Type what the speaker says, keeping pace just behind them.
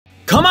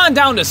Come on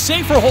down to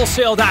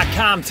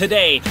saferwholesale.com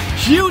today.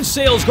 Huge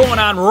sales going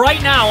on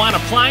right now on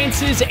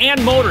appliances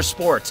and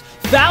motorsports.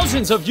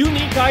 Thousands of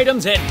unique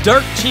items at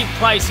dirt cheap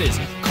prices.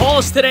 Call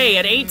us today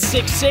at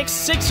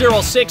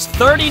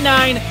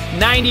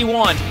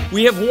 866-606-3991.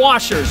 We have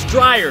washers,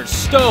 dryers,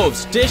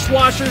 stoves,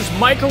 dishwashers,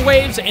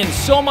 microwaves, and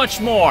so much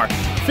more.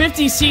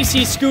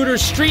 50cc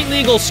scooters, street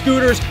legal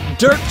scooters,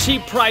 dirt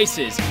cheap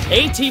prices.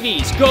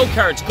 ATVs,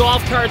 go-karts,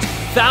 golf carts,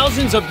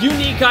 thousands of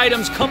unique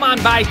items. Come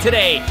on by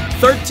today.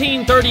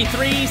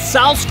 1333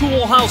 South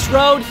Schoolhouse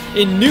Road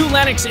in New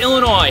Lenox,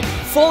 Illinois.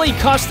 Fully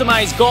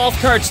customized golf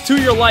carts to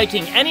your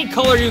liking. Any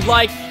color you'd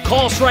like,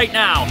 call us right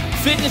now.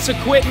 Fitness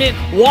equipment,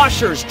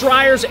 washers,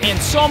 dryers, and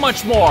so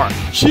much more.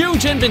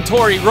 Huge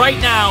inventory right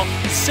now.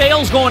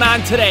 Sales going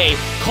on today.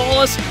 Call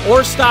us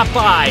or stop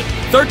by.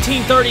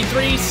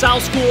 1333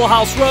 South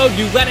Schoolhouse Road,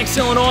 New Lenox,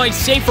 Illinois.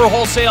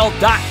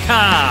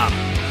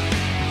 Saferwholesale.com.